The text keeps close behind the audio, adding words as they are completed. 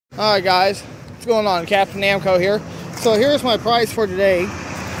Alright guys, what's going on? Captain Namco here. So here's my prize for today.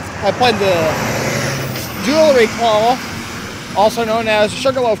 I played the Jewelry Claw, also known as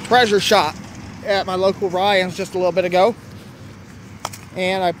Sugarloaf Treasure Shop, at my local Ryan's just a little bit ago.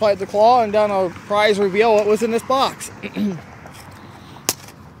 And I played the claw and done a prize reveal what was in this box.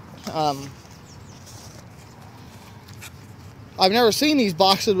 I've never seen these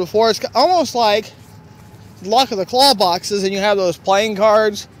boxes before. It's almost like luck of the claw boxes, and you have those playing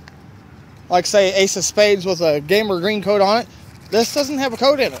cards, like say Ace of Spades with a gamer green coat on it. This doesn't have a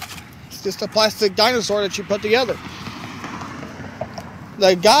coat in it. It's just a plastic dinosaur that you put together.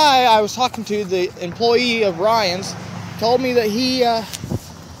 The guy I was talking to, the employee of Ryan's, told me that he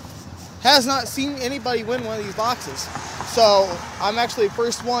has not seen anybody win one of these boxes. So I'm actually the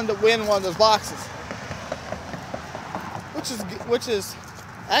first one to win one of those boxes, which is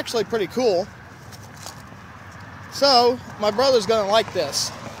actually pretty cool. So my brother's gonna like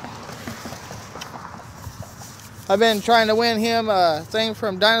this. I've been trying to win him a thing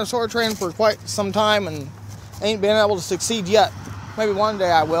from Dinosaur Train for quite some time and ain't been able to succeed yet. Maybe one day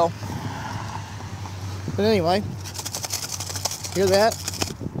I will. But anyway, hear that?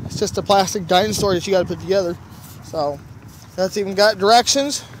 It's just a plastic dinosaur that you gotta put together. So that's even got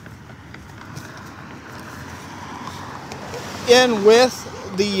directions in with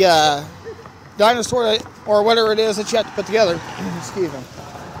the dinosaur or whatever it is that you have to put together. Excuse me.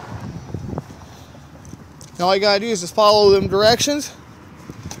 And all you gotta do is just follow them directions.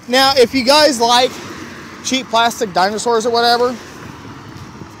 Now, if you guys like cheap plastic dinosaurs or whatever,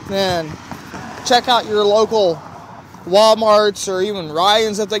 then check out your local Walmarts or even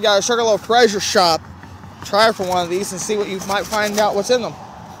Ryan's if they got a Sugarloaf Treasure Shop. Try for one of these and see what you might find out what's in them.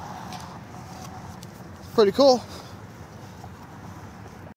 Pretty cool.